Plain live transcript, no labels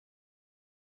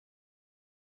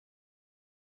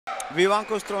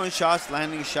Vivanco's throwing shots,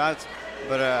 landing shots,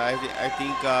 but I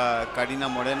think Carina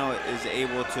Moreno is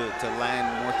able to land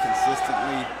more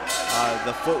consistently.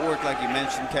 The footwork, like you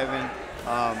mentioned, Kevin,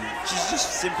 she's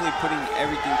just simply putting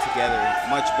everything together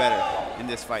much better in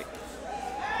this fight.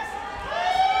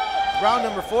 Round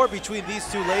number 4 between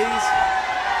these two ladies.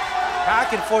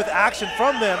 Back and forth action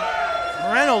from them.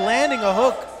 Moreno landing a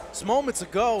hook just moments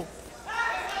ago.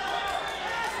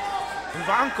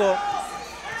 Vivanco,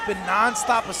 it's been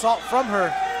non-stop assault from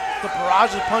her. The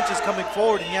barrage of punches coming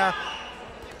forward, and yeah,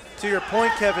 to your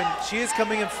point, Kevin, she is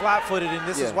coming in flat-footed, and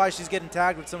this is why she's getting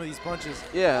tagged with some of these punches.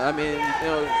 Yeah, I mean, you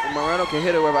know, Moreno can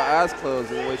hit her with her eyes closed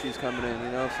the way she's coming in,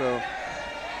 you know, so.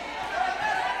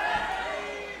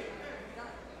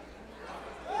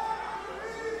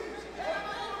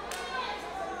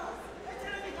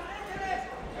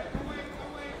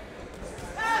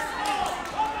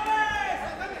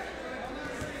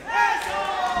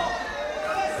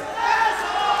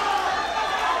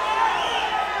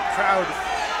 Crowd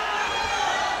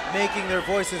making their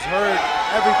voices heard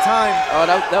every time. Oh,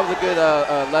 that was a good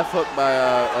left hook by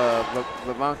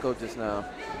Vivanco just now.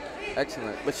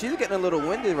 Excellent. But she's getting a little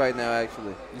winded right now,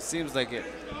 actually. It seems like it.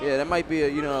 Yeah, that might be a,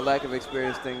 you know, a lack of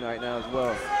experience thing right now as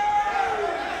well.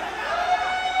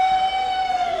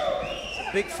 It's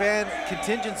a big fan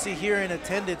contingency here in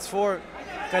attendance for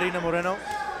Carina Moreno.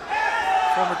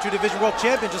 Former 2-division world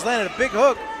champion just landed a big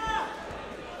hook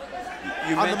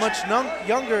on the much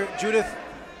younger Judith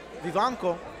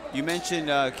Vivanco. You mentioned,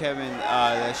 Kevin,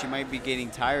 that she might be getting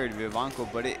tired, Vivanco,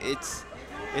 but it's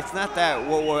not that.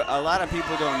 What a lot of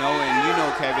people don't know, and you know,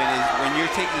 Kevin, is when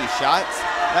you're taking shots,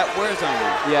 that wears on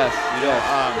you. Yes, you know.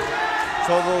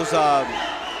 So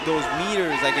those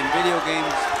meters, like in video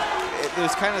games,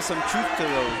 there's kind of some truth to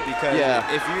those, because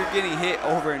if you're getting hit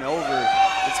over and over,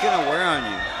 it's gonna wear on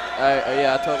you.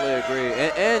 Yeah, I totally agree.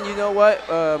 And you know what?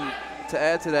 To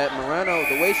add to that, Moreno,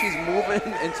 the way she's moving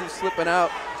and she's slipping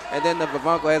out, and then the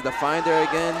Vivanco has to find her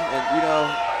again, and you know,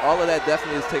 all of that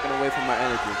definitely is taken away from my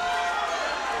energy.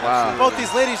 Wow. Both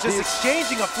these ladies just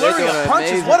exchanging a flurry of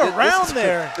punches. What a round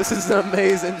there. This is an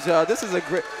amazing job. This is a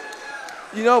great,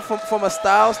 you know, from a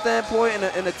style standpoint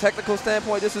and a technical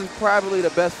standpoint, this is probably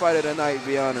the best fight of the night, to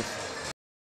be honest.